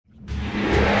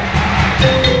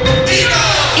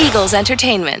Eagles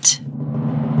Entertainment.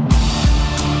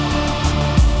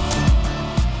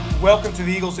 Welcome to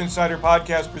the Eagles Insider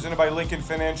Podcast presented by Lincoln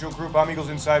Financial Group. I'm Eagles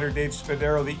Insider Dave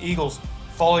Spadaro. The Eagles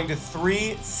falling to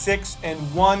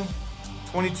 3-6-1,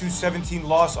 22-17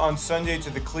 loss on Sunday to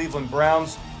the Cleveland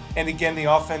Browns. And again,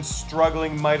 the offense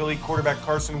struggling mightily. Quarterback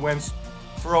Carson Wentz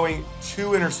throwing 2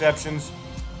 interceptions,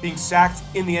 being sacked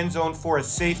in the end zone for a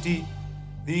safety.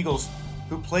 The Eagles,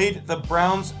 who played the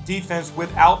Browns defense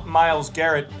without Myles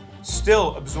Garrett,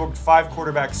 still absorbed 5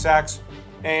 quarterback sacks.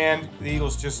 And the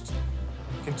Eagles just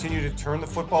continue to turn the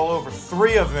football over.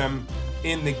 3 of them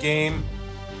in the game,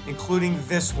 including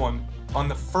this one. On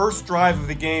the first drive of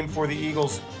the game for the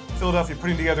Eagles, Philadelphia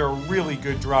putting together a really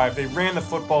good drive. They ran the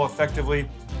football effectively.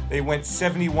 They went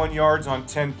 71 yards on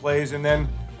 10 plays, and then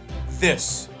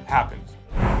this happened.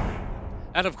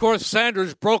 And, of course,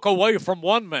 Sanders broke away from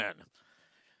one man.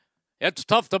 It's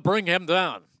tough to bring him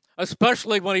down,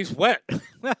 especially when he's wet.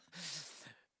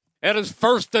 It is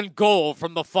 1st and goal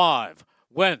from the 5.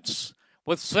 Wentz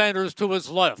with Sanders to his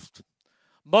left.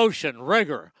 Motion,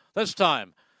 Reagor. This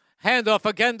time, handoff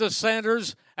again to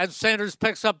Sanders, and Sanders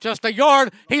picks up just a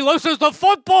yard. He loses the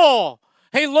football.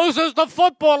 He loses the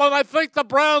football, and I think the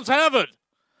Browns have it.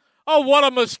 Oh, what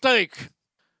a mistake.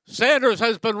 Sanders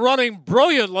has been running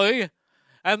brilliantly,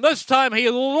 and this time he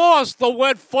lost the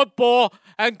wet football,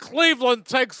 and Cleveland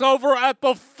takes over at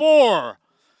the 4.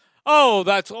 Oh,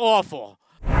 that's awful.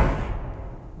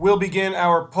 We'll begin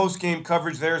our post-game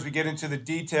coverage there as we get into the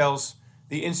details.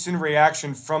 The instant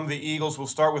reaction from the Eagles. We'll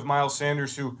start with Miles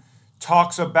Sanders, who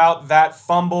talks about that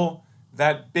fumble,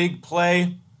 that big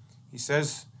play. He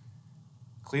says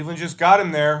Cleveland just got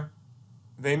him there.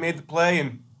 They made the play,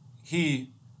 and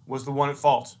he was the one at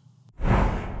fault.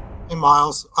 Hey,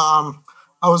 Miles.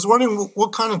 I was wondering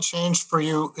what kind of changed for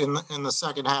you in the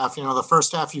second half. You know, the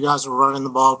first half you guys were running the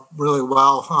ball really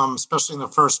well, especially in the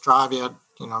first drive. You had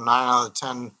 9 out of the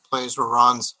 10 plays were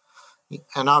runs.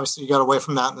 And obviously you got away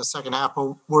from that in the second half.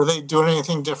 But were they doing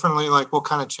anything differently? Like, what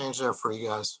kind of changed there for you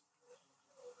guys?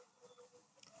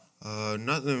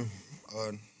 Nothing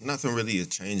really a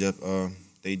change up.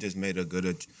 They just made a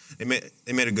good they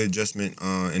made a good adjustment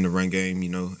in the run game,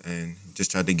 and just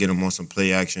tried to get them on some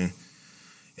play action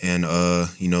and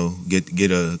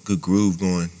get a good groove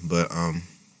going. But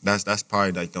that's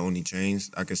probably like the only change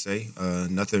I could say.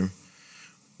 Nothing.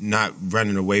 Not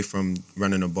running away from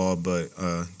running the ball, but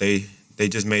they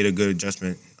just made a good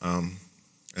adjustment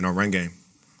in our run game.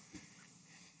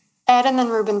 Ed and then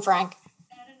Ruben Frank.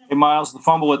 Hey, Miles, the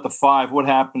fumble at the 5. What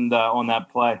happened on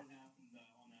that play?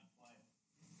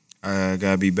 I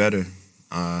gotta be better.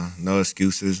 No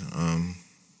excuses.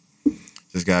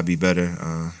 Just gotta be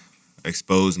better.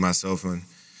 Expose myself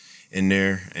in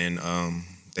there, and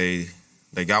they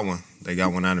got one. They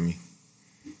got one out of me.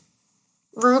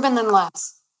 Ruben, then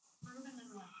Les.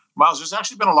 Miles, there's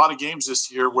actually been a lot of games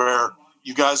this year where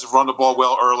you guys have run the ball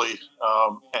well early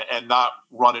and not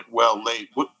run it well late.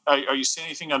 Are you seeing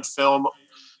anything on film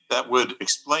that would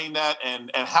explain that? And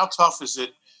how tough is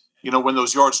it, when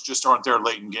those yards just aren't there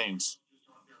late in games?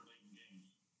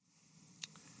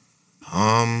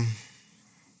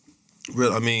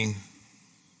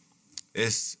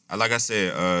 It's like I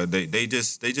said, they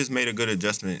just made a good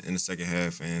adjustment in the second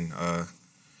half, and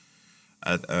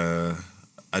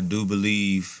I do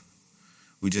believe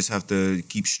we just have to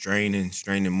keep straining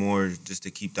more just to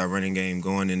keep that running game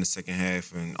going in the second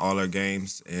half and all our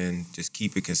games and just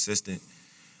keep it consistent.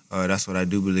 That's what I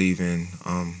do believe in.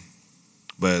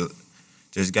 But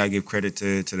just got to give credit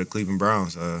to the Cleveland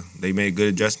Browns. They made a good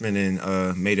adjustment and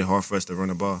made it hard for us to run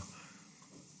the ball.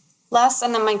 Les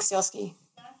and then Mike Sealski.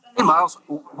 Hey, Miles,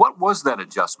 what was that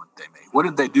adjustment they made? What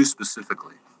did they do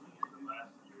specifically?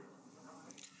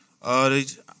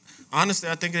 Honestly,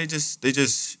 I think they just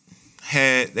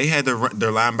had their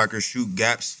linebackers shoot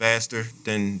gaps faster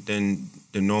than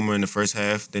normal in the first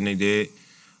half than they did.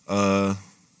 It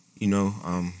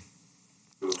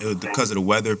was because of the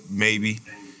weather, maybe.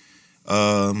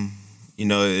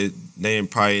 They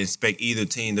didn't probably expect either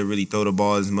team to really throw the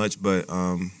ball as much, but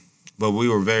we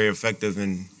were very effective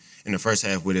in the first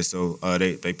half with it, so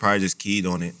they probably just keyed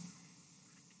on it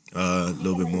a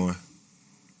little bit more.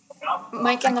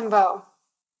 Mike and then Bo.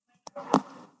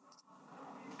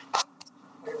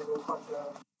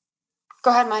 Go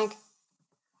ahead, Mike.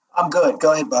 I'm good.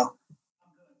 Go ahead, Bo.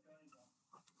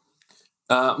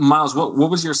 Miles, what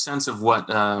was your sense of what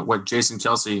Jason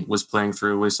Kelce was playing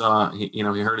through? We saw he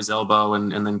hurt his elbow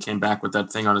and then came back with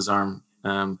that thing on his arm.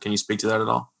 Can you speak to that at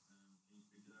all?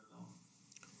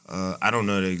 I don't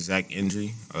know the exact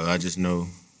injury. I just know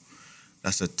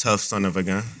that's a tough son of a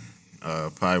gun.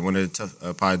 Probably one of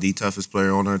the toughest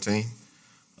player on our team.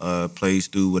 plays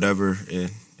through whatever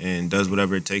and does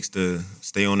whatever it takes to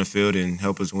stay on the field and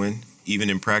help us win, even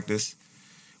in practice,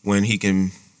 when he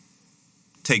can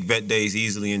take vet days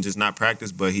easily and just not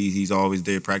practice, but he's always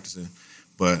there practicing.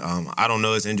 But I don't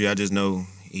know his injury. I just know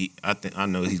I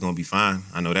know he's going to be fine.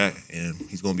 I know that, and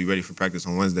he's going to be ready for practice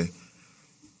on Wednesday.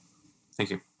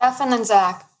 Thank you. Jeff and then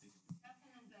Zach.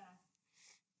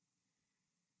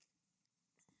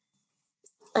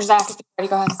 Or Zach, if you're ready,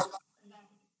 go ahead.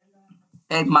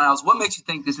 Hey, Miles, what makes you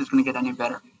think this is going to get any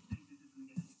better?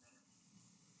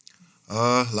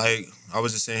 Like I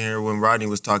was just saying here when Rodney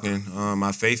was talking,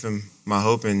 my faith and my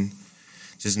hope and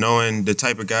just knowing the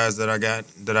type of guys that I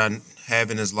have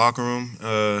in this locker room,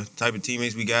 type of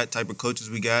teammates we got, type of coaches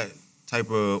we got, type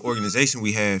of organization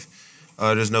we have.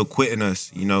 There's no quitting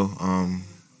us,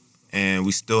 and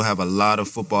we still have a lot of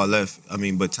football left. I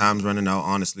mean, but time's running out,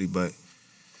 honestly. But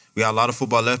we got a lot of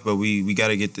football left, but we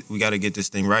gotta get this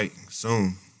thing right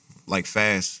soon, like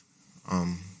fast.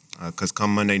 'Cause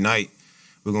come Monday night,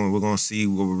 we're gonna see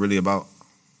what we're really about.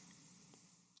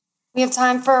 We have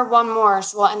time for one more,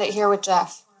 so we'll end it here with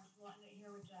Jeff.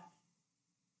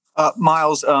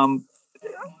 Miles,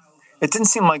 it didn't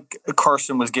seem like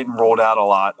Carson was getting rolled out a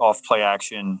lot off play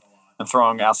action and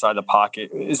throwing outside the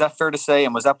pocket. Is that fair to say?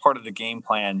 And was that part of the game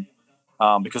plan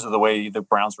because of the way the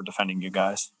Browns were defending you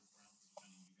guys?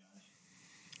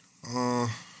 What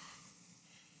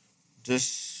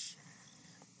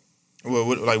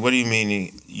do you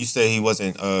mean? You say he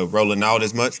wasn't rolling out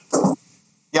as much?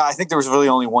 Yeah, I think there was really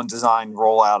only one design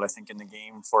rollout, I think, in the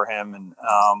game for him. And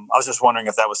I was just wondering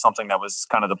if that was something that was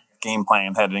kind of the game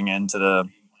plan heading into the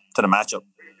matchup.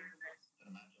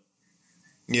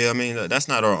 Yeah, I mean, that's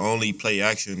not our only play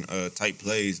action type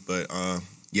plays, but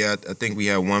yeah, I think we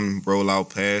had one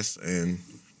rollout pass, and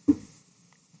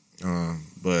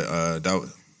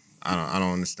that I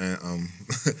don't understand.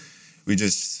 We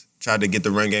just tried to get the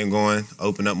run game going,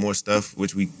 open up more stuff,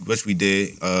 which we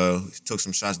did. Took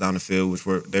some shots down the field, which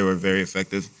were very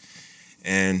effective,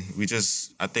 and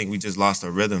I think we just lost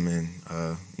our rhythm,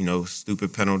 and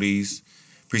stupid penalties,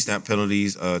 pre-snap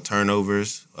penalties,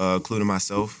 turnovers, including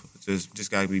myself. Just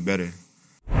got to be better.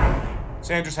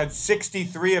 Sanders had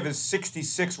 63 of his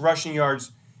 66 rushing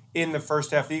yards in the first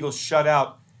half. The Eagles shut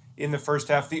out in the first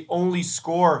half. The only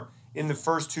score in the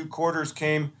first two quarters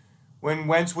came when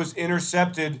Wentz was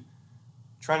intercepted,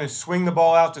 trying to swing the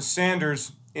ball out to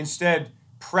Sanders. Instead,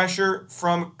 pressure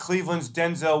from Cleveland's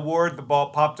Denzel Ward. The ball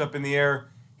popped up in the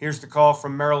air. Here's the call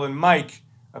from Maryland Mike,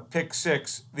 a pick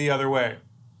six the other way.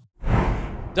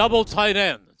 Double tight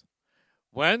end.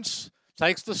 Wentz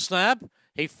takes the snap.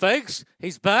 He fakes.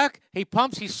 He's back. He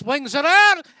pumps. He swings it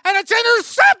out. And it's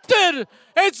intercepted.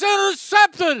 It's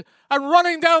intercepted. And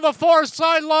running down the far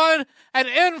sideline and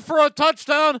in for a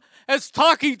touchdown is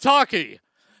Taki.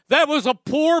 That was a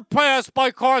poor pass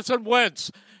by Carson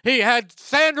Wentz. He had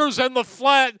Sanders in the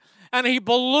flat, and he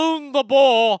ballooned the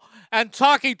ball, and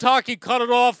Taki cut it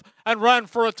off and ran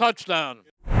for a touchdown.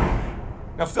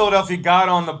 Now, Philadelphia got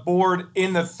on the board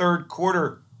in the third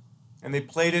quarter, and they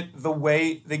played it the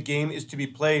way the game is to be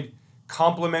played.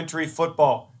 Complementary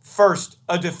football. First,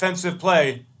 a defensive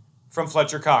play from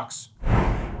Fletcher Cox.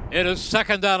 It is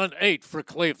 2nd down and 8 for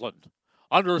Cleveland.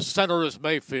 Under center is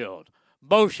Mayfield.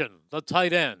 Motion, the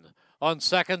tight end. On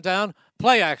 2nd down,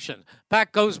 play action.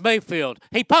 Back goes Mayfield.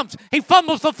 He pumps. He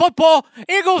fumbles the football.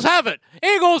 Eagles have it.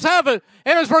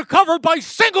 It is recovered by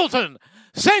Singleton.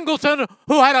 Singleton,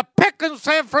 who had a pick in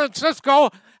San Francisco,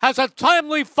 has a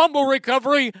timely fumble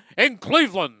recovery in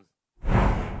Cleveland.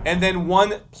 And then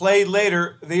one play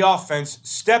later, the offense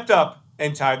stepped up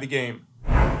and tied the game.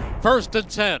 1st and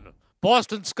 10.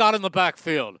 Boston Scott in the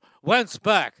backfield. Wentz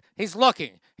back. He's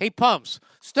looking. He pumps.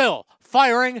 Still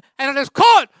firing, and it is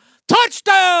caught.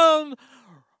 Touchdown!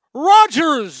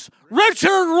 Rodgers!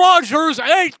 Richard Rodgers,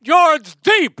 8 yards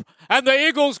deep, and the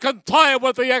Eagles can tie it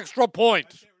with the extra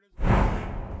point.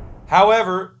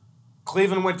 However,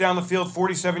 Cleveland went down the field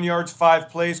 47 yards, 5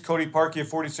 plays. Cody Parkey, a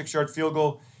 46-yard field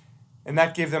goal, and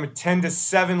that gave them a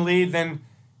 10-7 lead. Then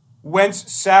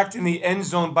Wentz sacked in the end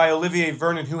zone by Olivier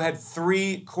Vernon, who had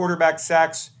 3 quarterback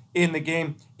sacks in the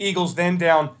game. Eagles then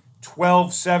down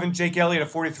 12-7. Jake Elliott, a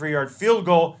 43-yard field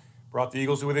goal, brought the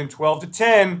Eagles to within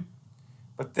 12-10.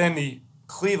 But then the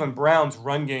Cleveland Browns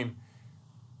run game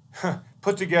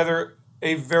put together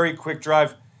a very quick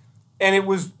drive. And it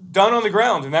was done on the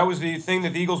ground. And that was the thing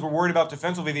that the Eagles were worried about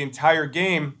defensively the entire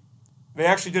game. They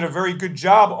actually did a very good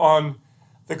job on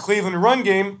the Cleveland run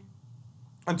game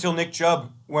until Nick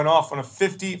Chubb went off on a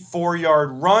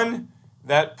 54-yard run.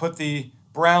 That put the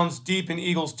Browns deep in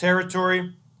Eagles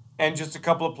territory. And just a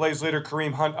couple of plays later,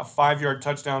 Kareem Hunt, a 5-yard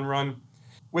touchdown run.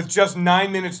 With just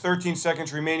 9 minutes, 13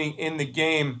 seconds remaining in the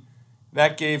game,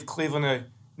 that gave Cleveland a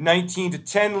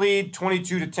 19-10 lead.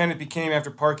 22-10 it became after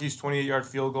Parkey's 28-yard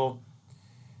field goal.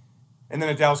 And then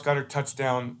a Dallas Goedert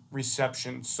touchdown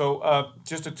reception. So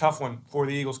just a tough one for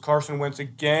the Eagles. Carson Wentz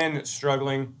again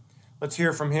struggling. Let's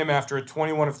hear from him after a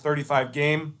 21 of 35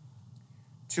 game.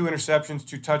 2 interceptions,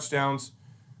 2 touchdowns.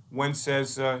 Wentz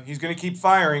says he's going to keep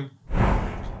firing.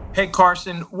 Hey,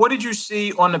 Carson, what did you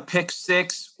see on the pick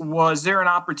six? Was there an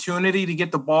opportunity to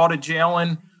get the ball to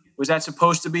Jalen? Was that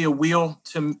supposed to be a wheel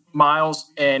to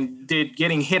Miles? And did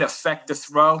getting hit affect the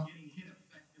throw?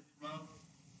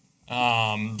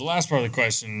 The last part of the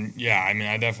question, yeah, I mean,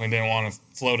 I definitely didn't want to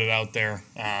float it out there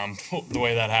the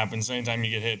way that happens. Anytime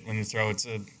you get hit when you throw, it's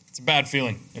a bad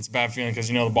feeling. It's a bad feeling because,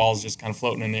 you know, the ball is just kind of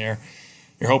floating in the air.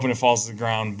 You're hoping it falls to the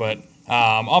ground. But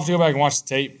I'll have to go back and watch the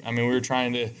tape. I mean, we were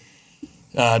trying to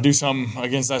do something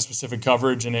against that specific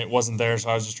coverage, and it wasn't there, so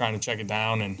I was just trying to check it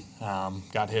down and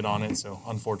got hit on it, so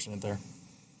unfortunate there.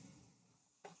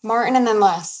 Martin and then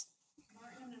Les.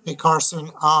 Hey,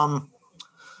 Carson.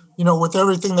 You know, with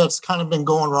everything that's kind of been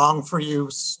going wrong for you,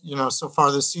 you know, so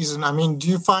far this season, I mean, do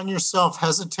you find yourself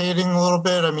hesitating a little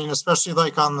bit? I mean, especially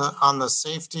like on the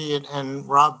safety, and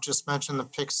Rob just mentioned the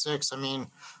pick six. I mean,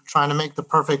 trying to make the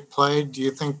perfect play. Do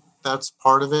you think that's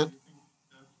part of it?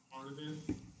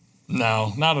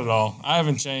 No, not at all. I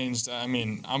haven't changed. I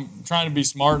mean, I'm trying to be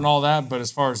smart and all that, but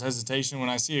as far as hesitation, when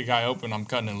I see a guy open, I'm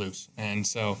cutting it loose. And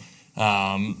so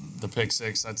the pick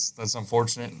six, that's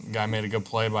unfortunate. The guy made a good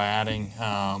play by adding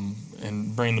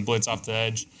and bringing the blitz off the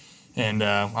edge. And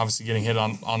obviously getting hit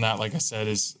on that, like I said,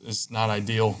 is not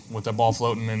ideal with the ball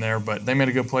floating in there. But they made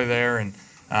a good play there. And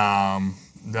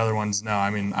the other ones, no. I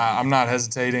mean, I'm not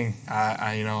hesitating.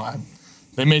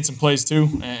 They made some plays too,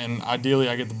 and ideally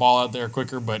I get the ball out there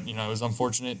quicker, but, you know, it was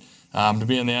unfortunate to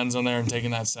be in the end zone there and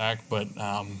taking that sack. But,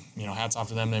 you know, hats off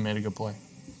to them. They made a good play.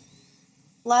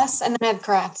 Les and then Ed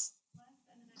Kratz.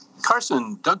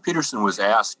 Carson, Doug Peterson was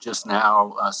asked just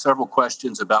now several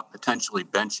questions about potentially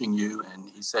benching you, and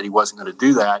he said he wasn't going to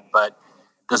do that. But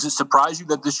does it surprise you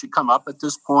that this should come up at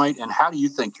this point, and how do you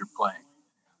think you're playing?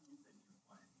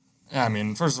 Yeah, I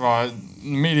mean, first of all, the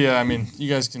media, I mean, you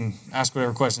guys can ask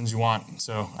whatever questions you want.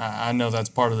 So I know that's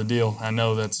part of the deal. I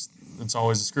know it's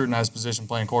always a scrutinized position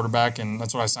playing quarterback, and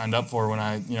that's what I signed up for when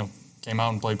I, you know, came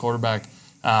out and played quarterback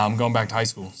going back to high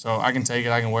school. So I can take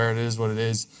it. I can wear it. It is what it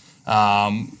is.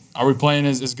 Are we playing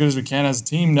as good as we can as a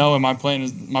team? No. Am I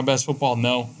playing my best football?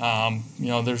 No. You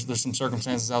know, there's some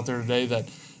circumstances out there today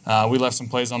that we left some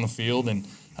plays on the field, and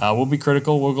we'll be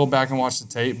critical. We'll go back and watch the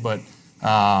tape, but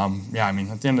yeah, I mean,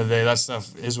 at the end of the day, that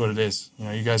stuff is what it is. You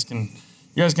know, you guys can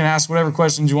ask whatever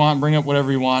questions you want, bring up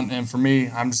whatever you want, and for me,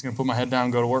 I'm just going to put my head down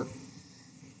and go to work.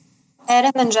 Ed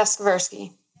and then Jeff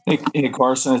Skversky. Hey,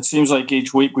 Carson, it seems like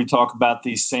each week we talk about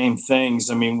these same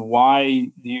things. I mean,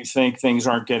 why do you think things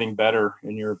aren't getting better,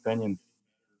 in your opinion?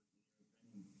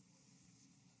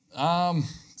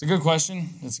 It's a good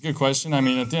question. I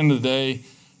mean, at the end of the day,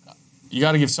 you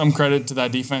got to give some credit to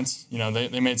that defense. You know,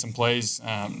 they made some plays.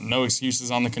 No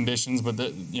excuses on the conditions, but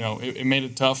you know, it made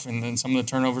it tough, and then some of the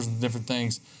turnovers and different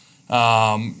things.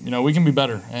 You know, we can be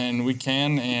better, and we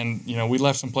can. And you know, we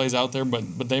left some plays out there,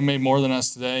 but they made more than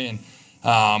us today. And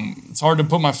it's hard to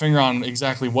put my finger on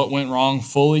exactly what went wrong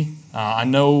fully. I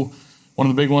know one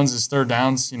of the big ones is third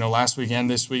downs. You know, last week and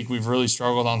this week we've really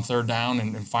struggled on third down,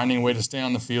 and finding a way to stay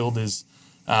on the field is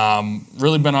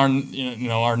really been our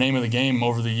name of the game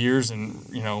over the years, and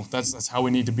you know that's how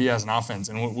we need to be as an offense,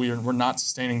 and we're not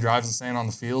sustaining drives and staying on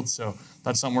the field, so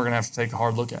that's something we're going to have to take a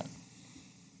hard look at.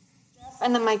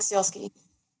 And then Mike Sealski.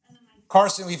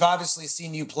 Carson, we've obviously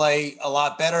seen you play a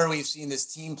lot better. We've seen this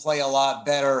team play a lot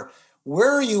better.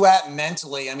 Where are you at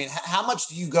mentally? I mean, how much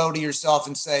do you go to yourself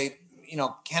and say, you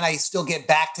know, can I still get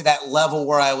back to that level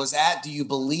where I was at? Do you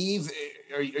believe?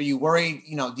 Are you worried?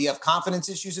 You know, do you have confidence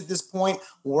issues at this point?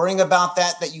 Worrying about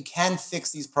that you can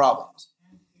fix these problems?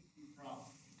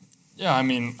 Yeah, I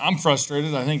mean, I'm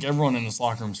frustrated. I think everyone in this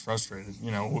locker room is frustrated. You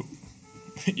know,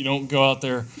 you don't go out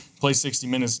there, play 60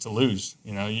 minutes to lose.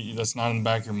 You know, that's not in the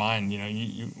back of your mind. You know,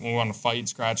 we want to fight,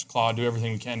 scratch, claw, do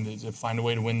everything we can to find a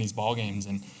way to win these ball games.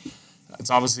 And it's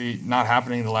obviously not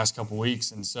happening the last couple of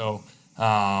weeks. And so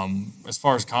as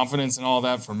far as confidence and all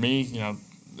that, for me, you know,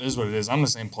 it is what it is. I'm the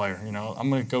same player. You know, I'm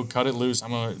going to go cut it loose. I'm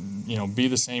going to, you know, be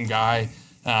the same guy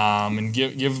and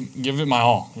give it my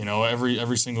all, you know,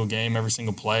 every single game, every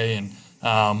single play, and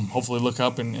hopefully look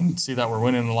up and see that we're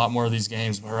winning a lot more of these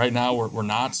games. But right now we're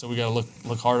not, so we got to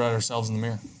look hard at ourselves in the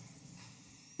mirror.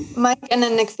 Mike and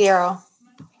then Nick Fierro.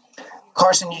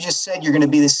 Carson, you just said you're going to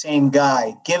be the same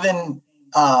guy. Given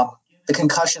the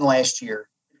concussion last year,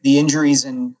 the injuries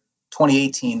in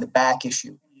 2018, the back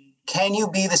issue. Can you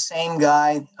be the same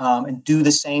guy and do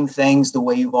the same things the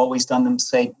way you've always done them,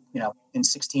 say, in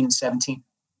 16 and 17?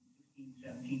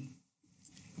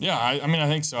 Yeah, I mean, I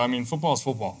think so. I mean, football is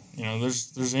football.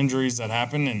 There's injuries that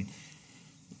happen, and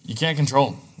you can't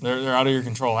control them. They're out of your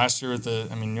control. Last year you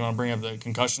want to bring up the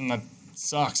concussion, that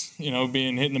sucks.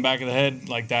 Being hit in the back of the head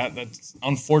like that, that's an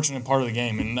unfortunate part of the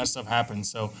game, and that stuff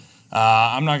happens. So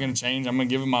I'm not going to change. I'm going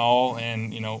to give it my all,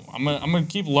 and, I'm going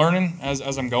to keep learning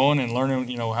as I'm going and learning,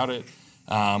 how to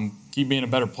keep being a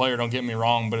better player. Don't get me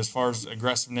wrong, but as far as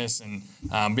aggressiveness and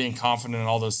being confident and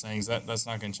all those things, that's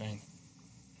not going to change.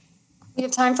 We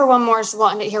have time for one more, so we'll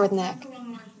end it here with Nick.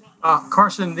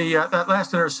 Carson, that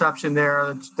last interception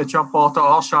there, the jump ball to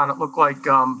Alshon, it looked like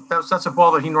that's a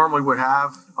ball that he normally would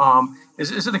have.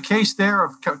 Is it a case there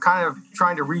of kind of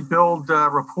trying to rebuild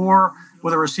rapport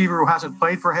with a receiver who hasn't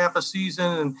played for half a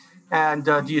season? And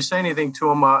do you say anything to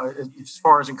him as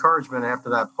far as encouragement after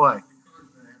that play?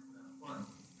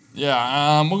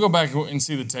 Yeah, we'll go back and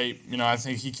see the tape. I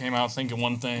think he came out thinking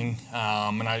one thing,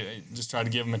 and I just tried to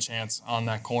give him a chance on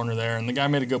that corner there. And the guy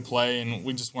made a good play, and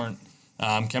we just weren't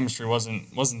chemistry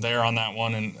wasn't there on that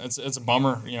one. And it's a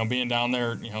bummer, being down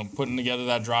there, putting together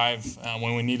that drive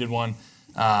when we needed one,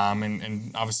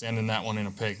 and obviously ending that one in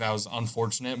a pick. That was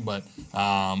unfortunate, but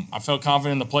I felt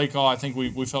confident in the play call. I think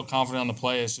we felt confident on the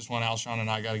play. It's just when Alshon and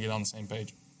I got to get on the same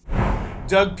page.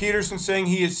 Doug Peterson saying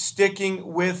he is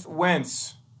sticking with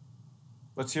Wentz.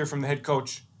 Let's hear from the head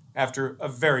coach after a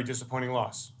very disappointing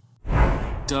loss.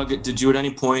 Doug, did you at any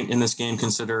point in this game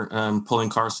consider pulling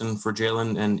Carson for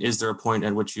Jalen? And is there a point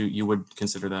at which you would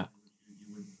consider that?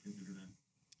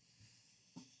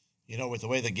 With the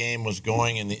way the game was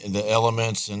going and the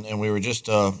elements, and we were just,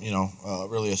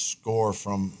 really a score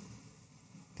from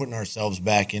putting ourselves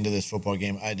back into this football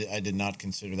game, I did not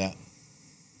consider that.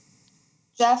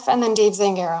 Jeff and then Dave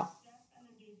Zangaro.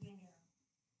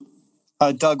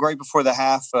 Doug, right before the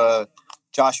half,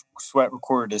 Josh Sweat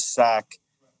recorded a sack,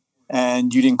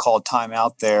 and you didn't call a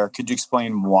timeout there. Could you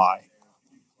explain why?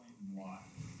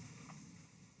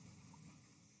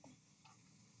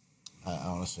 I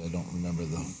honestly don't remember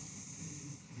though.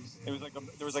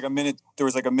 There was like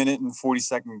a minute and 40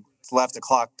 seconds left. The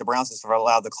clock. The Browns just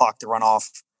allowed the clock to run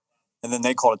off, and then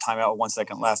they called a timeout with 1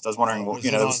 second left. I was wondering,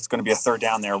 there was going to be a third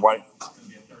down there. Why?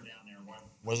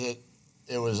 Was it?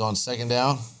 It was on second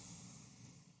down.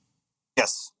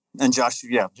 Yes, and Josh,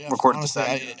 Jeff, recorded honestly,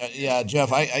 the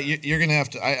Jeff, you're going to have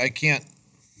to. I can't.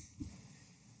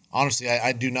 Honestly,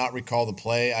 I do not recall the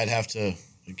play. I'd have to.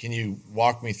 Can you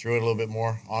walk me through it a little bit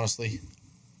more, honestly?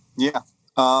 Yeah.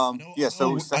 I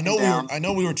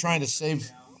know we were trying to save.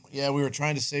 Yeah, we were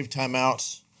trying to save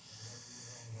timeouts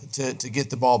to get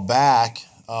the ball back,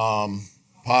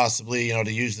 possibly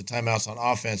to use the timeouts on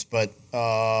offense, but.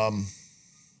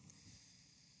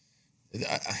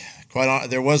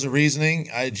 There was a reasoning.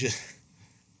 I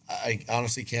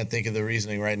honestly can't think of the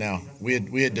reasoning right now.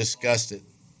 We had discussed it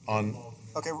on.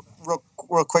 Okay,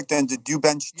 real quick then. Did you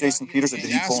bench Jason Peters or did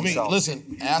he pull himself?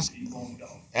 Listen, ask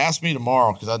me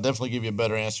tomorrow because I'll definitely give you a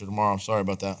better answer tomorrow. I'm sorry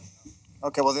about that.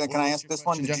 Okay, well then can I ask this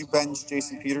one? Did you bench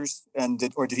Jason Peters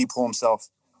or did he pull himself?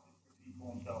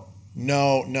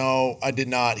 No, I did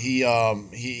not. He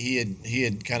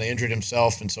had kind of injured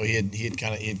himself, and so he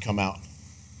had come out.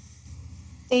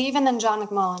 Dave and then John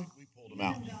McMullen. We pulled him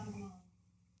out.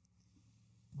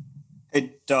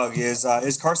 Hey, Doug,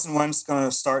 is Carson Wentz going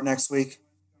to start next week?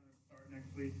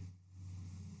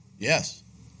 Yes.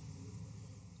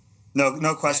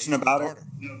 No question about it?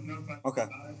 Okay.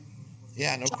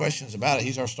 Yeah, no questions about it.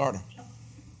 He's our starter.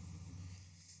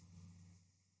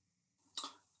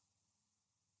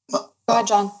 Go ahead,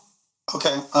 John.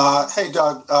 Okay. Hey,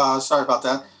 Doug. Sorry about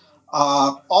that.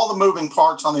 All the moving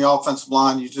parts on the offensive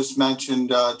line, you just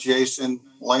mentioned Jason,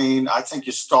 Lane. I think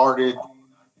you started.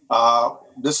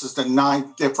 This is the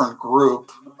 9th different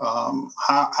group.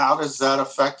 How does that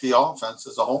affect the offense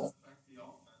as a whole?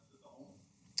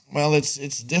 Well,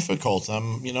 it's difficult. Part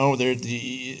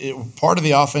of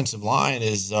the offensive line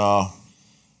is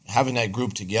having that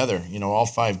group together. All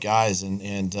 5 guys,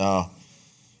 and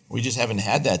we just haven't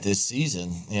had that this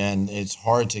season, and it's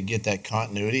hard to get that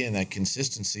continuity and that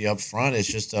consistency up front. It's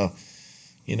just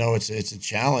it's a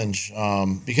challenge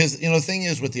because the thing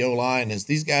is with the O-line is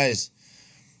these guys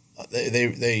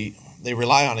they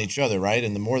rely on each other, right?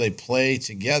 And the more they play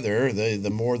together, the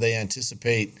more they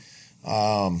anticipate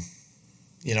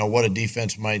what a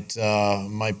defense might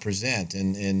present,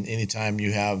 and anytime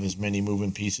you have as many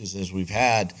moving pieces as we've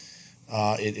had.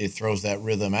 It throws that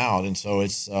rhythm out, and so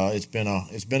it's been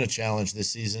a challenge this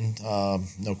season,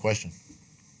 no question.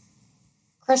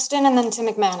 Kristen and then Tim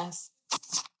McManus.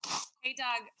 Hey, Hey,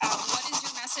 Doug, what is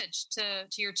your message to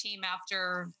your team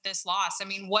after this loss? I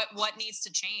mean, what needs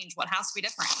to change? What has to be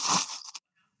different?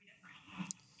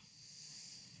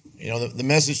 You know, the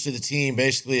message to the team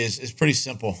basically is pretty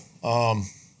simple. You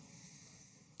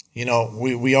know,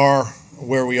 we are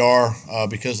where we are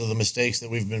because of the mistakes that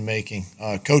we've been making,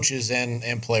 coaches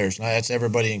and players. Now, that's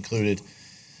everybody included.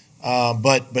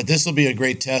 But this will be a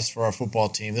great test for our football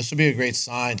team. This will be a great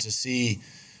sign to see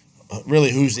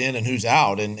really who's in and who's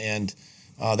out. And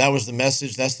that was the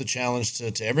message. That's the challenge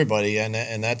to everybody.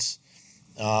 And that's,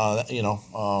 that's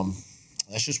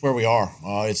just where we are.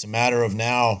 It's a matter of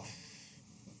now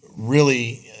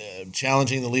really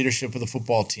challenging the leadership of the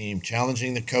football team,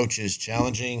 challenging the coaches,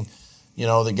 challenging,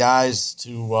 the guys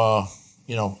to,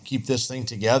 keep this thing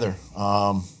together.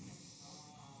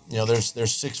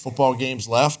 There's 6 football games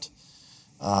left.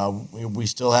 We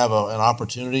still have an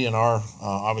opportunity in our,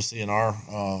 obviously in our,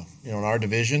 in our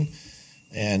division,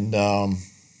 and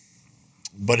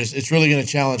but it's really going to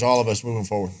challenge all of us moving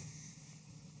forward.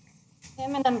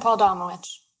 Him and then Paul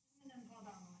Domowitch.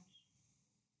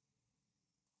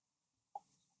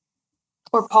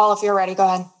 Or Paul, if you're ready, go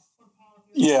ahead.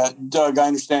 Yeah, Doug, I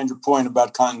understand your point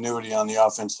about continuity on the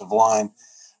offensive line.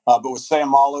 But with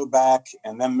Sayamalo back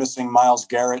and them missing Myles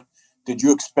Garrett, did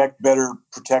you expect better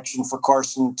protection for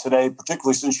Carson today,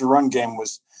 particularly since your run game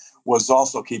was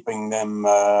also keeping them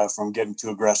from getting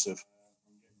too aggressive?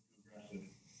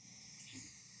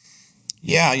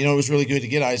 Yeah, it was really good to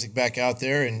get Isaac back out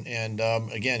there. And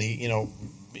again, he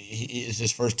is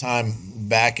his first time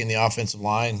back in the offensive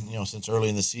line, since early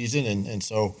in the season. And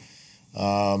so,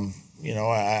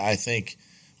 I think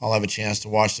I'll have a chance to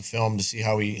watch the film to see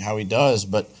how he does.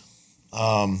 But,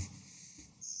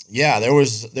 yeah, there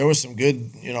was some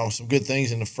good, some good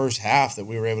things in the first half that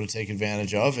we were able to take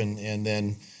advantage of. And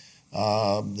then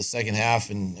the second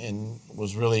half and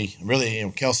was really,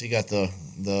 Kelsey got the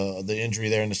injury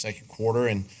there in the second quarter,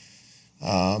 and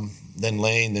then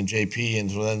Lane, then JP, and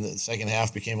so then the second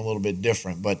half became a little bit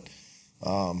different. But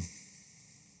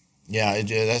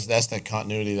that's that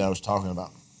continuity that I was talking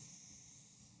about.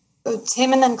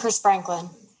 Tim and then Chris Franklin.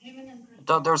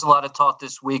 There's a lot of talk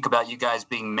this week about you guys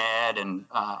being mad and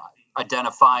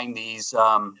identifying these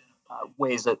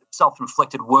ways that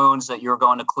self-inflicted wounds that you're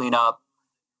going to clean up.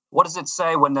 What does it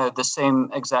say when the same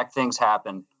exact things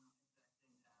happen?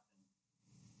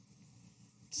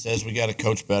 It says we got to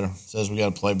coach better. It says we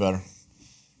got to play better.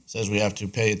 It says we have to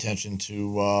pay attention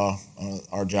to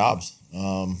our jobs,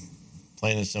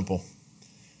 plain and simple.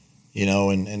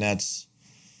 And that's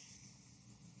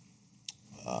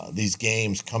these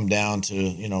games come down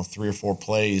to 3 or 4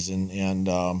 plays, and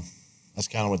that's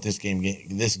kind of what this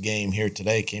game here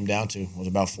today came down to. It was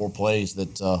about 4 plays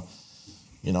that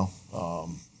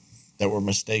that were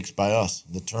mistakes by us,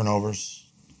 the turnovers,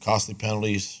 costly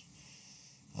penalties.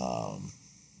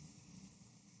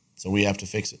 So we have to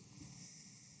fix it.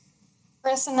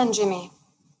 Chris and then Jimmy.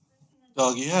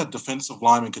 Doug, you had defensive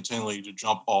linemen continually to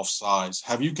jump off sides.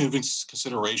 Have you given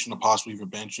consideration of possibly either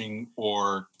benching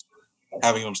or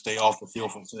having them stay off the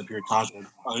field for an extended period of time,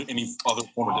 or any other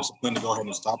form of discipline to go ahead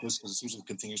and stop this? Because it seems it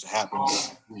continues to happen.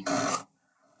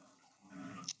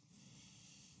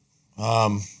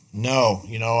 No,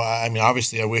 I mean,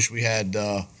 obviously I wish we had,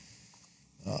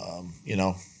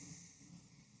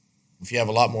 if you have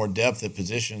a lot more depth at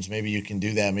positions, maybe you can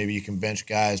do that. Maybe you can bench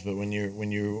guys, but when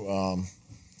you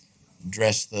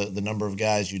dress the number of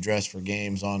guys you dress for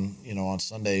games on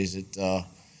Sundays,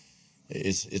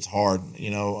 it's hard.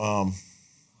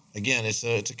 Again, it's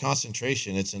a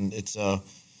concentration. It's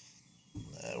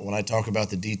when I talk about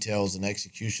the details and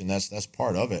execution, that's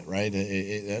part of it, right?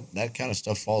 That kind of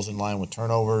stuff falls in line with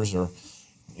turnovers or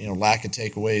lack of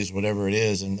takeaways, whatever it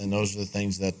is, and those are the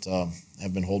things that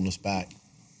have been holding us back.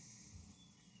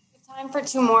 Time for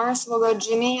 2 more, so we'll go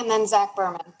Jimmy and then Zach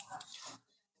Berman.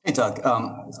 Hey, Doug.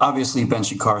 Obviously,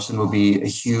 benching Carson will be a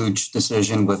huge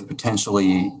decision with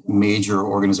potentially major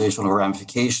organizational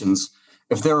ramifications.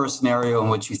 If there were a scenario in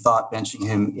which you thought benching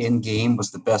him in game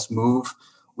was the best move,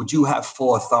 would you have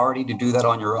full authority to do that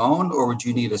on your own, or would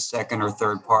you need a second or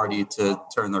third party to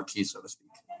turn their key, so to speak?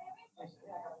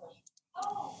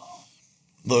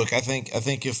 Look, I think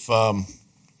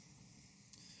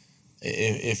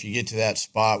if you get to that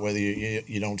spot, whether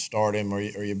you don't start him or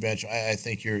you bench, I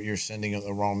think you're sending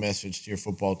a wrong message to your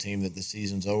football team that the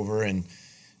season's over, and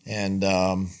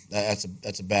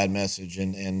that's a bad message.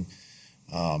 And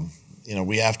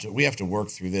we have to work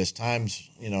through this. Times,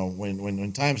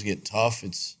 when times get tough,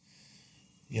 it's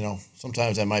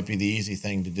sometimes that might be the easy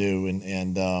thing to do,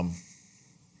 and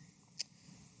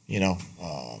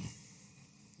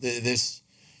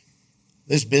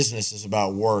this business is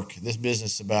about work. This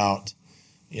business is about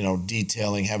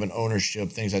detailing, having ownership,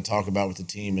 things I talk about with the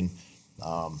team, and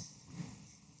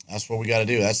that's what we got to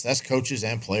do. That's coaches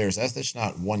and players. That's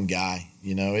not one guy.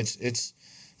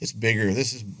 It's bigger.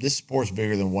 This sport's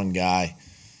bigger than one guy,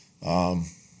 and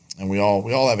we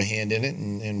all have a hand in it,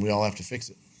 and we all have to fix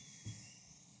it.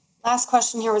 Last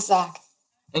question here with Zach.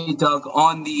 Hey, Doug,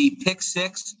 on the pick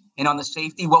six and on the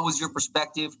safety, what was your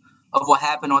perspective of what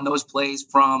happened on those plays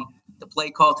from the play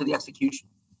call to the execution?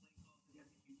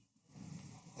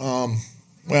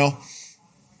 Well,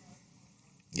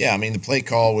 yeah, I mean, the play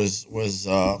call was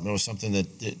something that,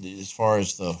 as far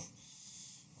as the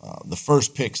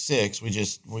first pick six,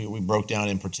 we broke down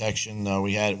in protection.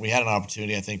 We had an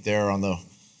opportunity, I think, there on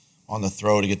the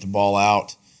throw to get the ball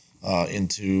out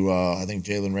into I think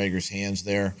Jalen Reagor's hands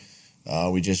there.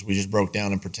 We just broke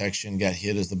down in protection, got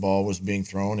hit as the ball was being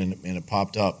thrown, and it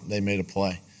popped up. They made a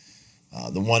play.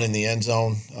 The one in the end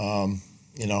zone,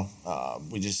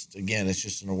 it's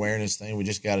just an awareness thing. We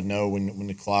just got to know when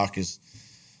the clock is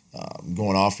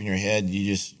going off in your head.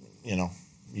 You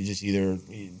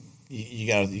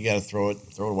got to throw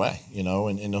it away.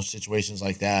 In those situations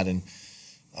like that, and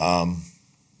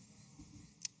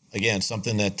again,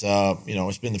 something that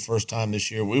it's been the first time this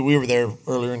year. We were there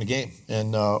earlier in the game,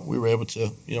 and we were able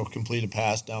to complete a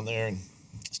pass down there and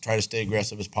try to stay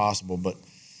aggressive as possible. But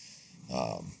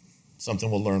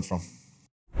something we'll learn from.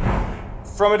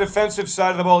 From a defensive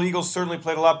side of the ball, Eagles certainly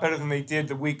played a lot better than they did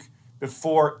the week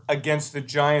before against the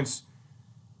Giants.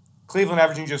 Cleveland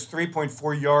averaging just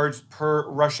 3.4 yards per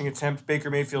rushing attempt.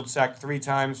 Baker Mayfield sacked 3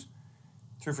 times,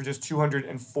 threw for just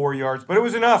 204 yards. But it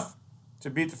was enough to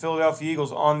beat the Philadelphia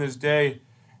Eagles on this day.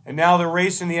 And now the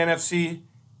race in the NFC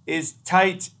is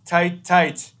tight.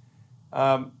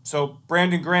 So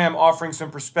Brandon Graham offering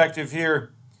some perspective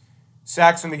here.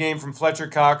 Sacks in the game from Fletcher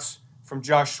Cox, from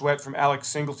Josh Sweat, from Alex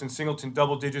Singleton. Singleton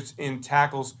double digits in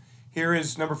tackles. Here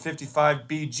is number 55,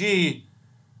 BG,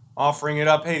 offering it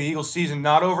up. Hey, the Eagles season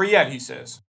not over yet, he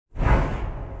says.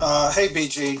 Hey,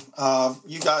 BG.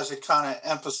 You guys have kind of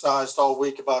emphasized all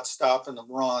week about stopping the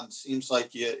run. Seems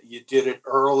like you did it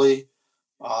early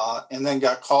and then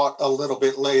got caught a little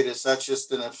bit late. Is that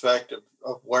just an effect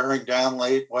of wearing down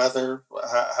late weather?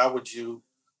 How would you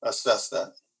assess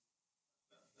that?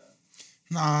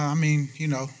 Nah, I mean,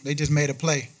 they just made a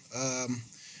play.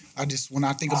 When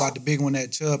I think about the big one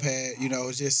that Chubb had,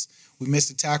 it's just we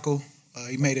missed a tackle.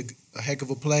 He made a heck of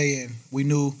a play, and we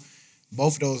knew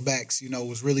both of those backs,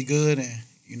 was really good,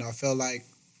 and I felt like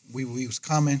we was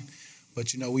coming,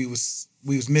 but we was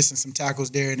missing some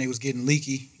tackles there, and they was getting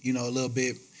leaky, a little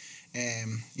bit,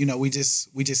 and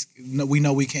we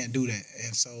know we can't do that,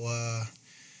 and so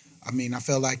I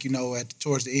felt like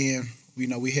towards the end,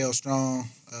 we held strong,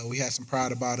 we had some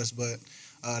pride about us, but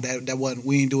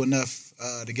we didn't do enough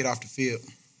to get off the field.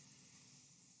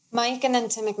 Mike and then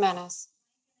Tim McManus.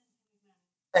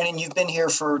 Brandon, you've been here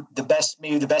for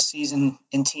maybe the best season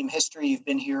in team history. You've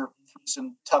been here through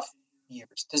some tough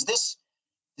years. Does this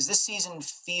season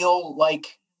feel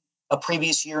like a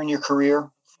previous year in your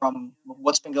career from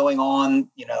what's been going on,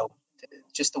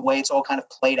 just the way it's all kind of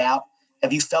played out?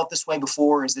 Have you felt this way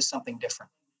before, or is this something different?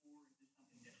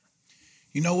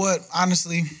 You know what?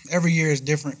 Honestly, every year is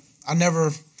different. I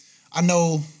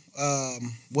know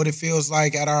what it feels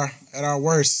like at our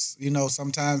worst,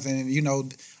 sometimes, and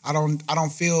I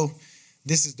don't feel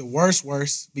this is the worst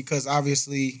because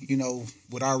obviously,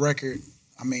 with our record,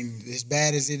 as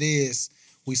bad as it is,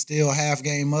 we still half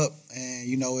game up, and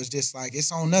it's just like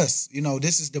it's on us.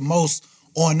 This is the most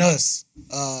on us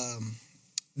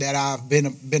that I've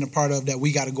been a part of, that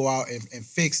we got to go out and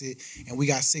fix it, and we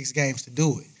got 6 games to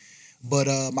do it. But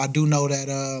I do know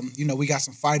that we got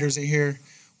some fighters in here.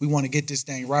 We want to get this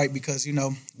thing right because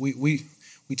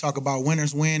we talk about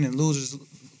winners win and losers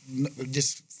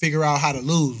just figure out how to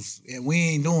lose, and we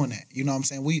ain't doing that. You know what I'm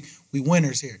saying? We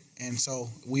winners here, and so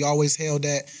we always held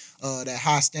that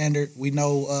high standard. We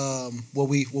know what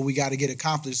we got to get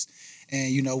accomplished,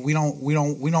 and we don't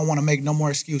want to make no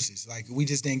more excuses. Like, we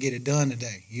just didn't get it done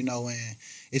today, and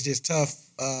it's just tough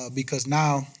because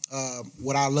now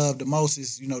what I love the most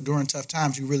is during tough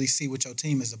times you really see what your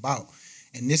team is about.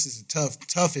 And this is the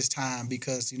toughest time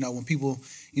because, when people,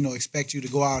 expect you to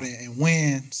go out and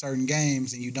win certain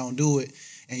games and you don't do it,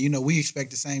 and, we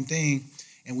expect the same thing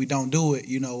and we don't do it,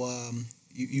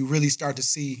 you really start to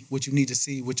see what you need to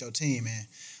see with your team. And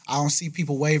I don't see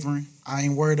people wavering. I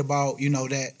ain't worried about,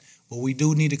 that, but we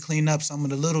do need to clean up some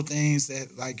of the little things that,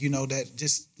 that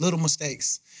just little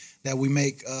mistakes that we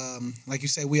make. Like you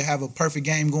say, we have a perfect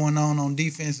game going on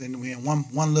defense, and we have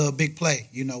one little big play.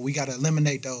 We got to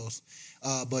eliminate those.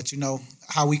 But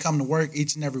how we come to work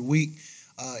each and every week,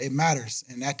 it matters.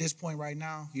 And at this point right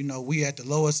now, we at the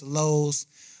lowest of lows.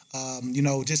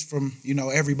 Just from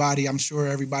everybody, I'm sure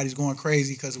everybody's going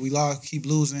crazy because we keep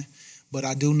losing. But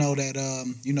I do know that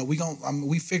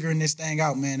we figuring this thing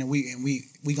out, man, and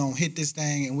we gonna hit this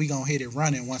thing and we gonna hit it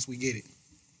running once we get it.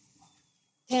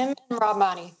 Tim and Rob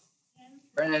Monty.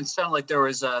 Brandon, it sounded like there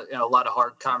was a lot of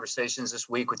hard conversations this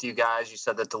week with you guys. You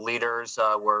said that the leaders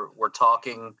were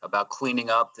talking about cleaning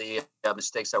up the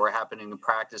mistakes that were happening in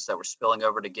practice that were spilling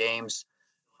over to games.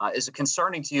 Is it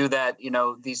concerning to you that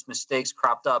these mistakes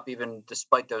cropped up even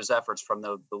despite those efforts from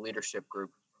the leadership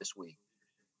group this week?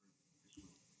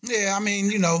 Yeah, I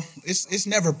mean, it's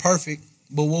never perfect,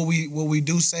 but what we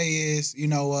do say is,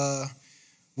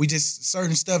 we just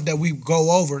certain stuff that we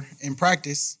go over in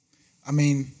practice. I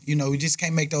mean, we just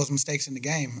can't make those mistakes in the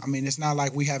game. I mean, it's not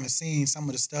like we haven't seen some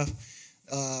of the stuff.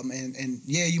 And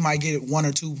yeah, you might get one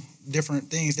or two different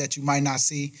things that you might not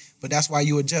see, but that's why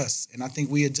you adjust. And I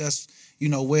think we adjust,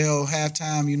 well,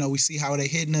 halftime, we see how they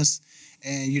hitting us.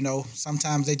 And,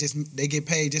 sometimes they get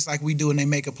paid just like we do and they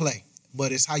make a play.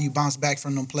 But it's how you bounce back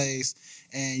from them plays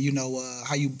and,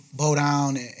 how you bow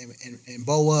down and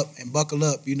bow up and buckle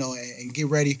up, and get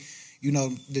ready,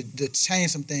 to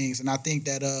change some things. And I think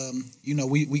that,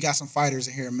 we got some fighters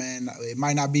in here, man. It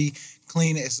might not be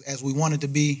clean as we want it to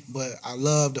be, but I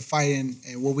love the fight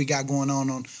and what we got going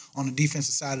on the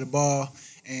defensive side of the ball.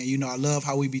 And, I love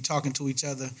how we be talking to each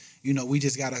other. We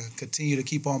just got to continue to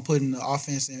keep on putting the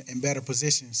offense in better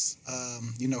positions,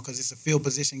 because it's a field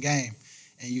position game.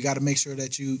 And you got to make sure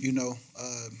that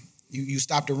you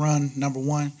stop the run, number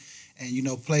one,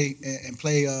 and, play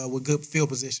with good field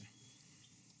position.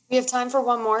 We have time for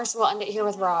one more, so we'll end it here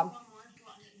with Rob.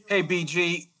 Hey,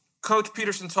 BG. Coach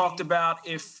Peterson talked about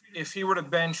if he were to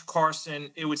bench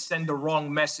Carson, it would send the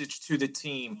wrong message to the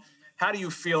team. How do you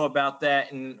feel about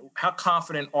that, and how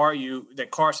confident are you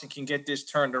that Carson can get this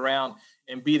turned around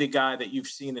and be the guy that you've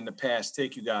seen in the past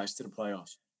take you guys to the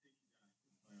playoffs?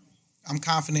 I'm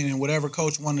confident in whatever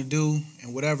coach want to do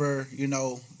and whatever,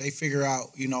 they figure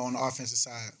out, on the offensive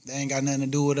side. They ain't got nothing to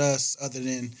do with us other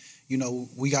than,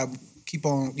 we got to keep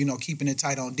on, keeping it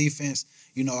tight on defense.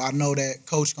 I know that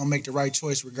coach going to make the right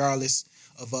choice regardless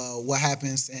of what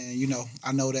happens. And,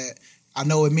 I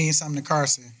know it means something to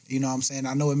Carson. You know what I'm saying?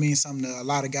 I know it means something to a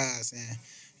lot of guys. And,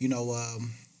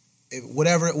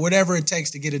 whatever it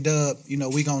takes to get a dub,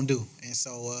 we going to do. And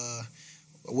so,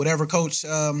 whatever coach,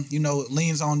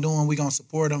 leans on doing, we're going to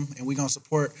support him, and we're going to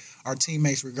support our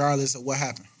teammates regardless of what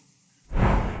happened.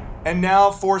 And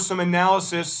now for some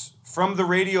analysis from the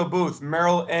radio booth.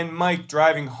 Merrill and Mike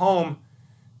driving home,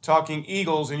 talking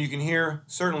Eagles, and you can hear,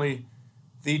 certainly,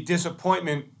 the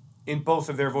disappointment in both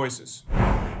of their voices.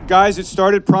 Guys, it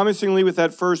started promisingly with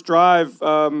that first drive,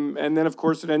 and then, of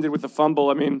course, it ended with a fumble.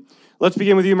 I mean, let's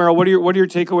begin with you, Merrill. What are your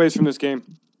takeaways from this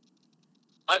game?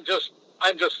 I'm just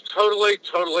totally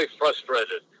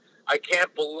frustrated. I can't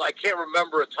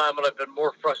remember a time when I've been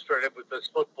more frustrated with this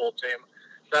football team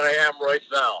than I am right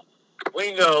now.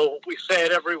 We know, we say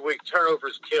it every week,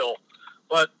 turnovers kill.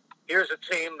 But here's a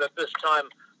team that this time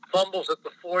fumbles at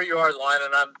the 4-yard line,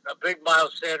 and I'm a big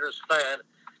Miles Sanders fan,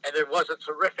 and there was a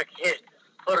terrific hit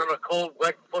put on a cold,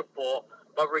 wet football,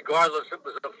 but regardless, it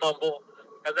was a fumble.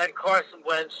 And then Carson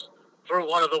Wentz threw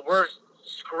one of the worst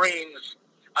screens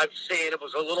I've seen. It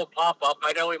was a little pop-up.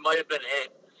 I know he might have been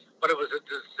hit, but it was a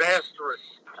disastrous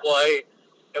play.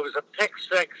 It was a pick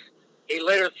six. He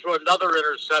later threw another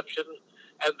interception,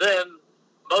 and then,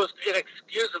 most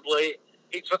inexcusably,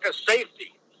 he took a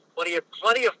safety when he had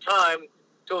plenty of time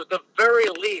to, at the very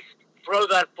least, throw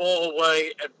that ball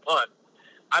away and punt.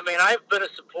 I mean, I've been a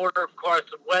supporter of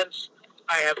Carson Wentz.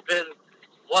 I have been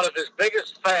one of his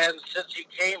biggest fans since he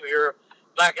came here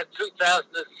back in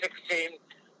 2016.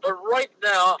 But right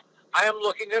now, I am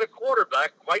looking at a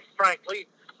quarterback, quite frankly,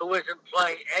 who isn't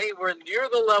playing anywhere near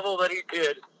the level that he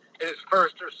did in his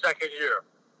first or second year.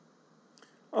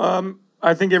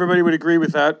 I think everybody would agree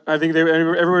with that. I think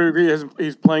everybody would agree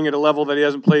he's playing at a level that he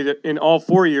hasn't played in all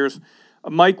 4 years.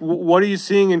 Mike, what are you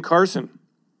seeing in Carson?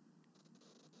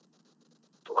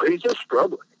 Well, he's just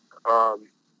struggling. And,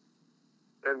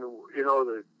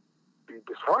 the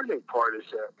disheartening part is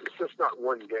that it's just not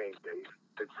one game, Dave.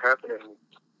 It's happening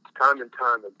time and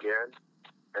time again.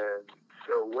 And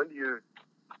so when do you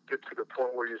get to the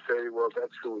point where you say, well,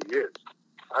 that's who he is?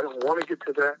 I don't want to get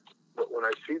to that, but when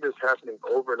I see this happening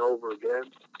over and over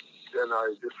again, then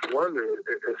I just wonder,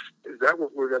 is that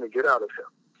what we're going to get out of him?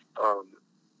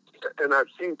 And I've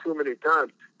seen too many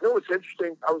times. You know what's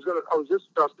interesting? I was just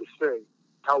about to say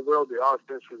how well the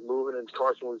offense was moving and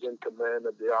Carson was in command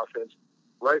of the offense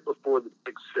right before the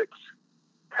Big Six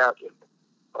happened.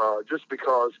 Just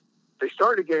because they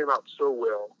started the game out so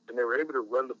well, and they were able to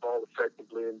run the ball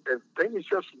effectively, and things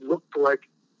just looked like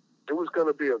it was going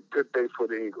to be a good day for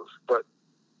the Eagles. But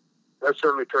that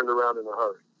certainly turned around in a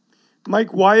hurry.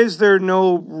 Mike, why is there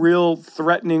no real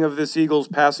threatening of this Eagles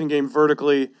passing game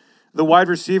vertically? The wide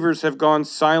receivers have gone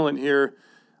silent here.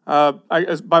 By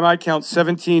my count,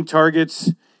 17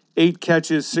 targets, 8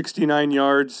 catches, 69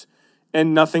 yards,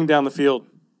 and nothing down the field.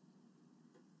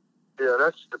 Yeah,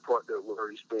 that's the part that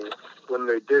worries me. When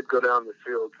they did go down the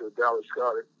field to Dallas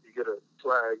Goedert, you get a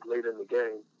flag late in the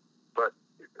game. But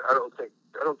I don't think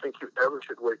you ever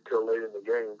should wait till late in the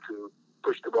game to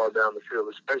push the ball down the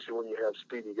field, especially when you have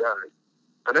speedy guys.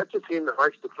 And that's a team that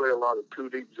likes to play a lot of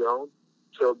two-deep zone.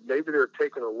 So maybe they're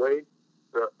taking away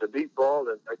the deep ball,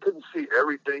 and I couldn't see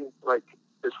everything. Like,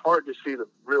 it's hard to see the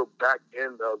real back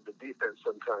end of the defense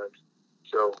sometimes.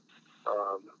 So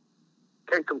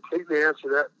can't completely answer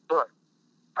that, but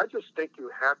I just think you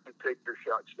have to take your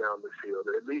shots down the field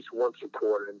at least once a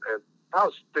quarter, and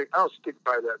I'll stick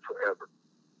by that forever.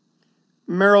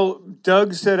 Merrill,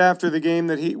 Doug said after the game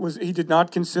that he did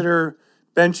not consider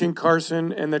benching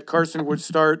Carson and that Carson would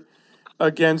start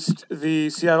against the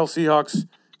Seattle Seahawks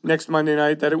next Monday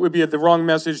night, that it would be the wrong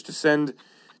message to send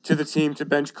to the team to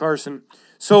bench Carson.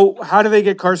 So how do they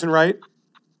get Carson right?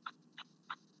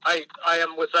 I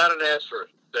am without an answer,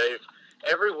 Dave.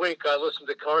 Every week I listen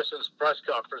to Carson's press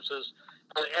conferences,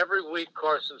 and every week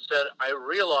Carson said, I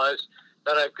realize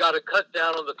that I've got to cut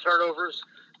down on the turnovers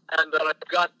and that I've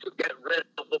got to get rid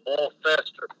of the ball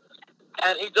faster.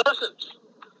 And he doesn't.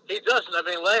 He doesn't. I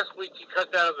mean, last week he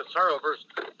cut down on the turnovers,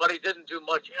 but he didn't do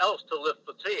much else to lift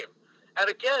the team. And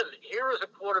again, here is a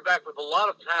quarterback with a lot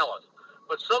of talent.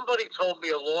 But somebody told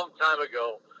me a long time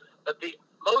ago that the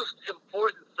most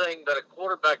important thing that a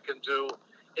quarterback can do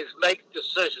is make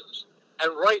decisions.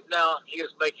 And right now, he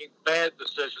is making bad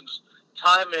decisions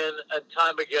time in and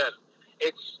time again.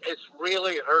 It's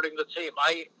really hurting the team.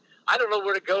 I don't know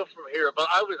where to go from here, but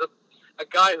I was a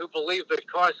guy who believed that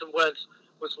Carson Wentz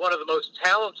was one of the most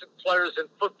talented players in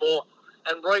football.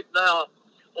 And right now,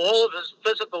 all of his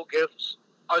physical gifts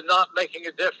are not making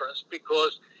a difference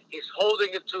because he's holding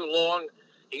it too long.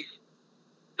 He's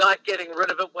not getting rid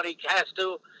of it when he has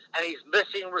to, and he's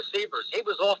missing receivers. He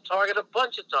was off target a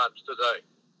bunch of times today.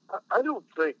 I don't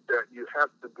think that you have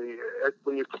to be,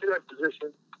 when you play that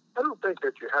position, I don't think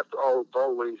that you have to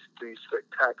always be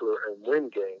spectacular and win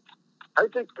games. I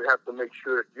think you have to make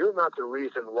sure that you're not the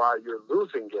reason why you're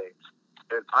losing games.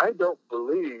 And I don't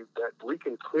believe that we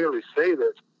can clearly say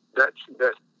that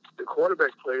the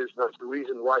quarterback play is not the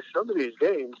reason why some of these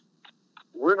games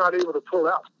we're not able to pull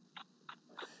out.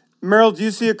 Merrill, do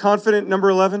you see a confident number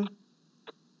 11?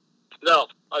 No,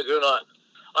 I do not.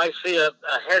 I see a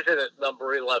hesitant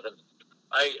number 11.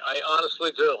 I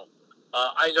honestly do.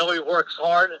 I know he works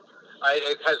hard.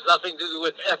 It has nothing to do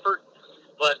with effort,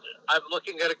 but I'm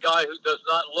looking at a guy who does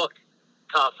not look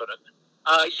confident.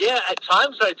 Yeah, at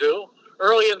times I do.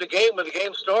 Early in the game, when the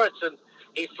game starts, and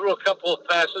he threw a couple of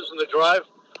passes in the drive,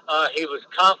 he was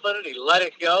confident. He let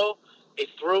it go. He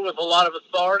threw with a lot of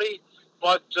authority.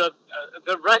 But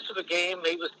the rest of the game,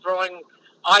 he was throwing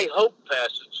I hope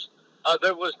passes.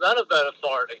 There was none of that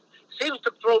authority. Seems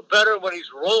to throw better when he's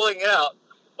rolling out,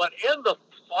 but in the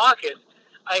pocket,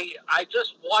 I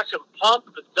just watch him pump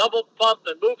and double pump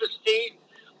and move his feet,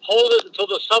 hold it until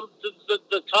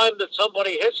the time that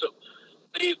somebody hits him.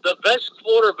 The best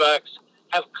quarterbacks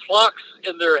have clocks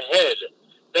in their head.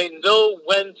 They know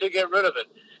when to get rid of it.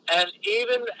 And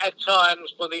even at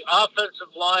times when the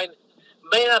offensive line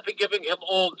may not be giving him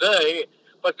all day,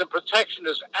 but the protection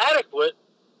is adequate,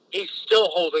 he's still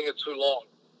holding it too long.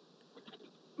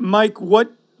 Mike, what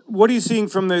are you seeing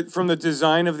from the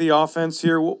design of the offense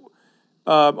here?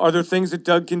 Are there things that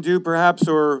Doug can do, perhaps,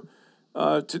 or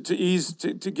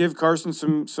to give Carson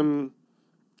some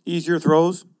easier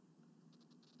throws?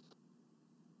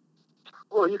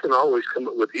 Well, you can always come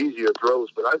up with easier throws,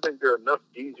 but I think there are enough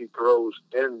easy throws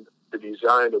in the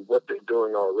design of what they're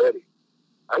doing already.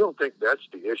 I don't think that's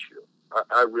the issue.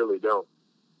 I really don't.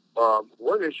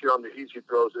 One issue on the easy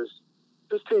throws is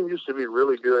this team used to be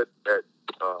really good at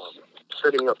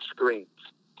setting up screens.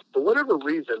 For whatever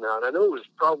reason now, and I know it was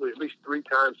probably at least 3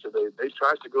 times today, they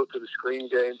tried to go to the screen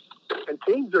game, and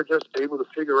teams are just able to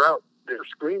figure out their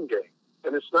screen game.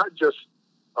 And it's not just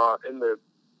in the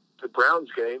Browns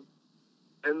game.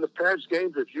 In the past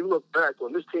games, if you look back,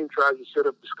 when this team tries to set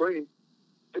up the screen,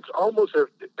 it's almost as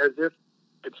if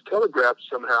it's telegraphed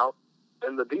somehow,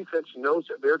 and the defense knows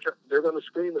that they're going to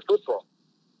screen the football.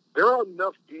 There are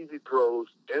enough easy throws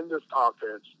in this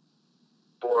offense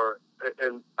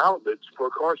and outlets for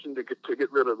Carson to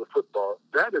get rid of the football.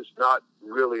 That is not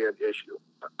really an issue.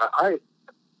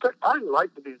 I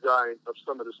like the design of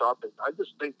some of this offense. I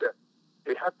just think that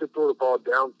they have to throw the ball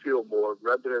downfield more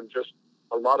rather than just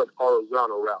a lot of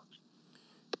horizontal routes.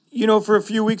 You know, for a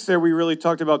few weeks there, we really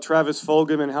talked about Travis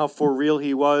Fulgham and how for real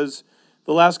he was.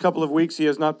 The last couple of weeks, he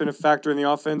has not been a factor in the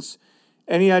offense.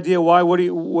 Any idea why? How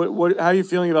are you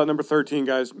feeling about number 13,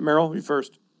 guys? Merrill, you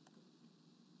first.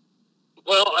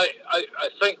 Well, I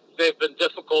think they've been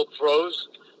difficult throws.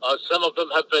 Some of them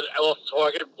have been off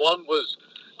target. One was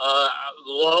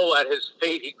low at his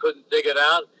feet. He couldn't dig it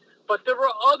out. But there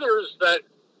were others that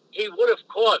he would have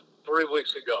caught 3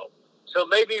 weeks ago. So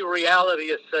maybe reality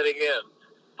is setting in.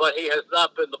 But he has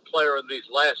not been the player in these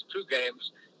last 2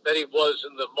 games that he was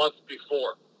in the month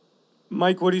before.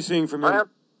 Mike, what are you seeing from him?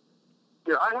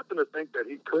 I happen to think that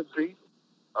he could be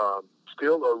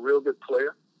still a real good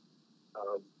player.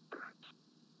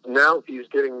 Now he's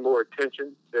getting more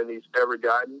attention than he's ever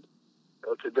gotten.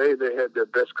 Today they had their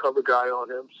best cover guy on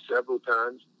him several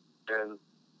times and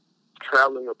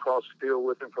traveling across the field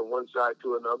with him from one side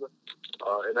to another.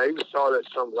 And I even saw that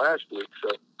some last week. So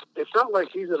it's not like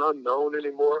he's an unknown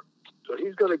anymore. So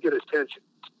he's going to get attention.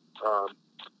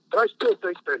 But I still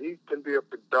think that he can be a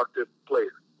productive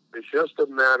player. It's just a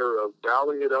matter of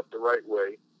dialing it up the right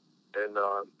way and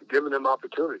giving them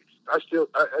opportunities. I still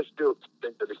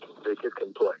think that they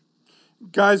can play.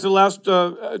 Guys, the last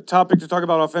topic to talk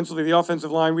about offensively, the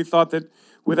offensive line. We thought that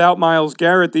without Myles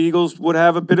Garrett, the Eagles would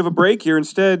have a bit of a break here.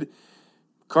 Instead,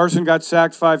 Carson got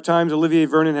sacked 5 times. Olivier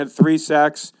Vernon had 3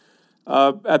 sacks.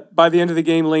 By the end of the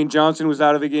game, Lane Johnson was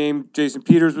out of the game. Jason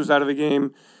Peters was out of the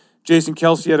game. Jason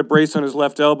Kelce had a brace on his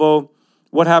left elbow.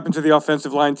 What happened to the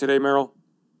offensive line today, Merrill?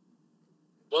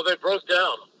 Well, they broke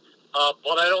down.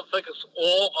 But I don't think it's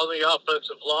all on the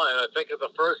offensive line. I think in the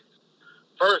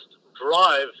first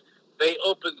drive, they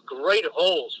opened great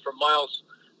holes for Miles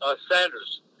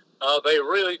Sanders. They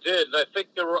really did. And I think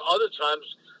there were other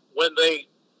times when they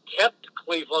kept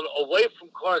Cleveland away from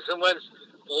Carson Wentz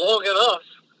long enough.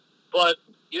 But,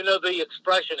 you know, the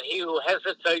expression, he who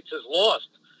hesitates is lost.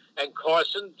 And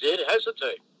Carson did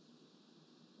hesitate.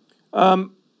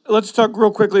 Let's talk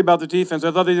real quickly about the defense.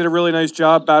 I thought they did a really nice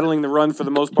job battling the run for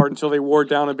the most part until they wore it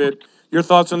down a bit. Your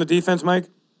thoughts on the defense, Mike?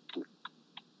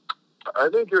 I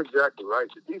think you're exactly right.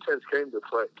 The defense came to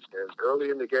play. And early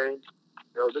in the game,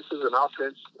 this is an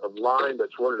offensive line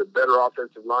that's one of the better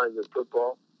offensive lines in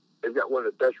football. They've got one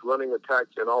of the best running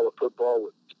attacks in all of football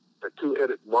with a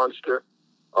 2-headed monster.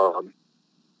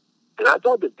 And I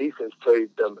thought the defense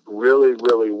played them really,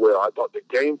 really well. I thought the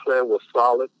game plan was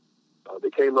solid. They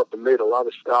came up and made a lot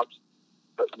of stops.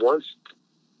 But once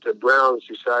the Browns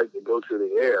decided to go to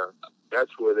the air,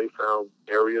 that's where they found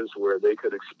areas where they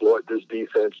could exploit this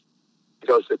defense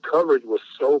because the coverage was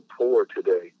so poor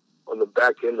today on the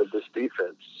back end of this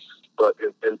defense. But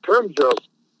in terms of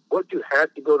what you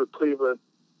had to go to Cleveland,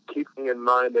 keeping in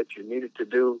mind that you needed to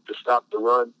do to stop the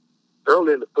run,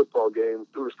 early in the football game,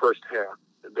 through the first half,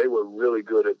 they were really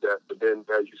good at that. But then,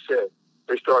 as you said,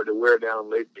 they started to wear down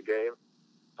late in the game.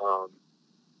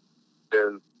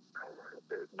 And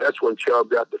that's when Chubb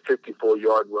got the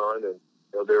 54-yard run,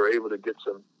 and they were able to get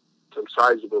some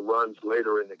sizable runs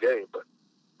later in the game. But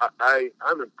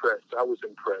I'm impressed. I was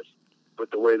impressed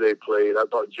with the way they played. I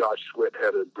thought Josh Sweat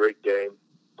had a great game.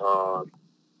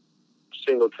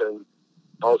 Singleton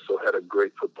also had a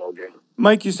great football game.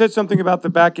 Mike, you said something about the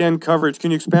back-end coverage.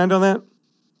 Can you expand on that?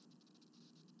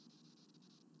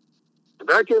 The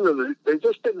back end, they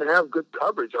just didn't have good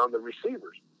coverage on the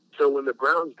receivers. So when the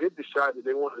Browns did decide that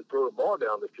they wanted to throw the ball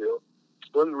down the field,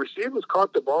 when the receivers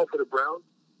caught the ball for the Browns,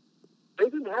 they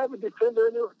didn't have a defender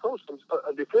in there to post them.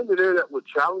 A defender there that would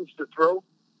challenge the throw,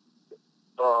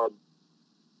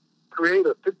 create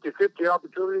a 50-50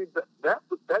 opportunity.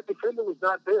 That defender was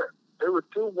not there. They were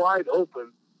too wide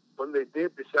open when they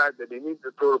did decide that they needed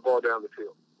to throw the ball down the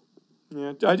field.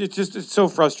 Yeah, it's so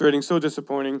frustrating, so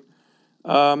disappointing.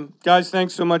 Guys,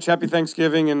 thanks so much. Happy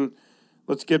Thanksgiving, and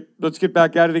let's get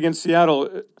back at it against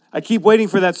Seattle. I keep waiting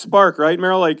for that spark, right,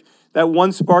 Merrill? Like that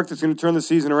one spark that's going to turn the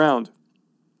season around.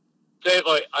 Dave,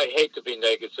 I hate to be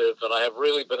negative, and I have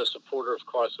really been a supporter of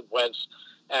Carson Wentz,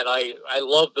 and I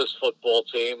love this football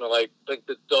team, and I think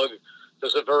that Doug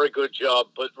does a very good job.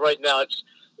 But right now,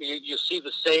 you see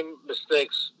the same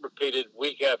mistakes repeated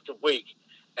week after week.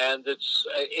 And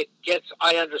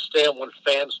I understand when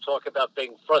fans talk about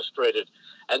being frustrated,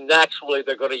 and naturally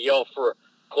they're going to yell for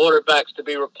quarterbacks to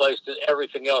be replaced and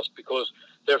everything else because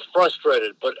they're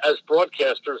frustrated. But as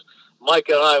broadcasters, Mike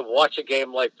and I watch a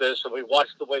game like this, and we watch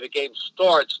the way the game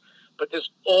starts, but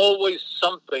there's always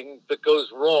something that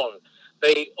goes wrong.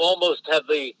 They almost have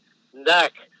the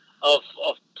knack of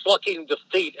plucking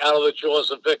defeat out of the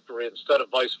jaws of victory instead of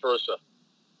vice versa.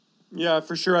 Yeah,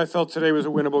 for sure. I felt today was a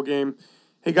winnable game.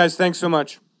 Hey, guys, thanks so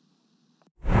much.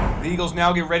 The Eagles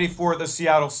now get ready for the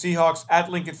Seattle Seahawks at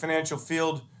Lincoln Financial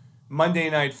Field. Monday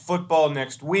Night Football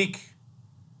next week.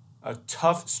 A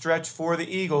tough stretch for the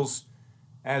Eagles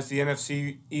as the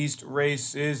NFC East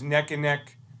race is neck and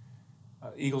neck.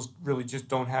 Eagles really just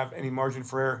don't have any margin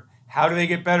for error. How do they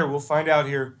get better? We'll find out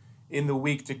here in the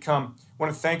week to come. I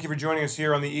want to thank you for joining us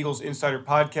here on the Eagles Insider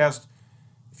Podcast.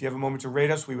 If you have a moment to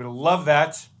rate us, we would love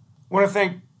that. I want to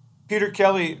thank Peter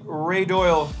Kelly, Ray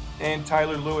Doyle, and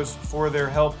Tyler Lewis for their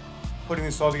help putting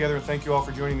this all together. Thank you all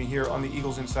for joining me here on the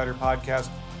Eagles Insider Podcast.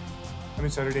 I'm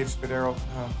Insider Dave Spadaro.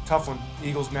 Tough one.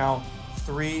 Eagles now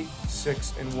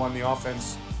 3-6-1. The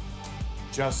offense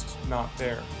just not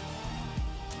there.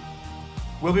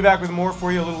 We'll be back with more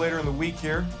for you a little later in the week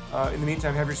here. In the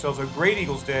meantime, have yourselves a great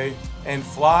Eagles day and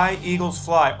fly, Eagles,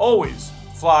 fly. Always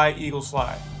fly, Eagles,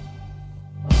 fly.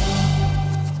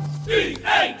 E-A-G-L-E-S,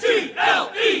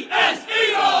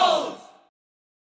 Eagles!